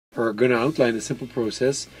are going to outline a simple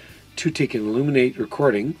process to take an Elluminate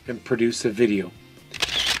recording and produce a video.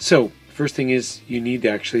 So first thing is you need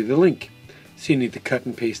actually the link. So you need to cut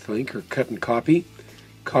and paste the link, or cut and copy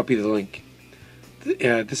the link.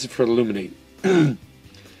 This is for Elluminate. Then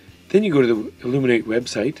you go to the Elluminate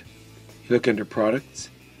website, you look under products,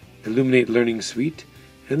 Elluminate Learning Suite,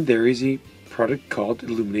 and there is a product called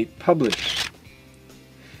Elluminate Publish.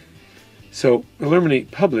 So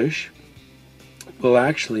Elluminate Publish will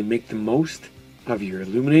actually make the most of your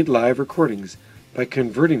Elluminate live recordings by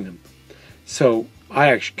converting them. So I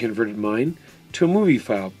actually converted mine to a movie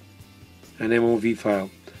file, an MOV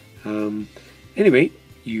file. Anyway,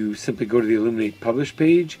 you simply go to the Elluminate Publish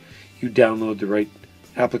page, you download the right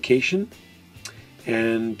application,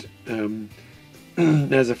 and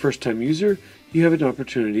as a first-time user, you have an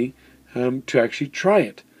opportunity to actually try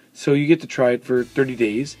it. So you get to try it for 30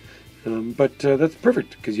 days, but that's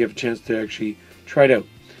perfect because you have a chance to actually try it out.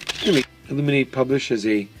 Anyway, Elluminate Publish is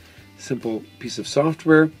a simple piece of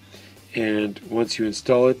software, and once you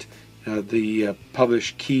install it, the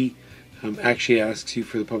Publish key actually asks you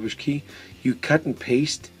for the Publish key. You cut and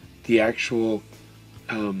paste the actual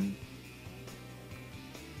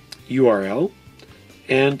URL,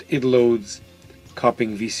 and it loads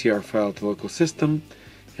copying VCR file to local system,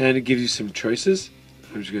 and it gives you some choices.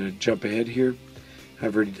 I'm just going to jump ahead here.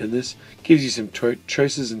 I've already done this. It gives you some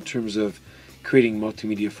choices in terms of creating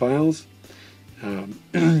multimedia files.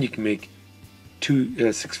 You can make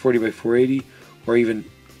 640 by 480, or even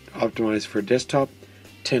optimize for a desktop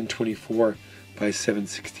 1024 by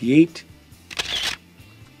 768.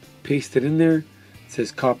 Paste it in there. It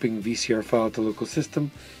says copying VCR file to local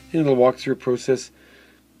system, and it'll walk through a process.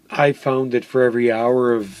 I found that for every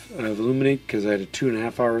hour of Elluminate, because I had a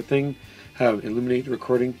 2.5 hour thing, Elluminate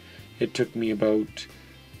recording, it took me about,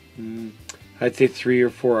 I'd say 3 or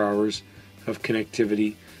 4 hours of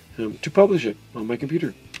connectivity to publish it on my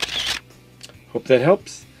computer. Hope that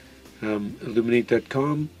helps.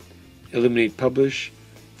 Elluminate.com, Elluminate Publish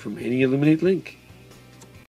from any Elluminate link.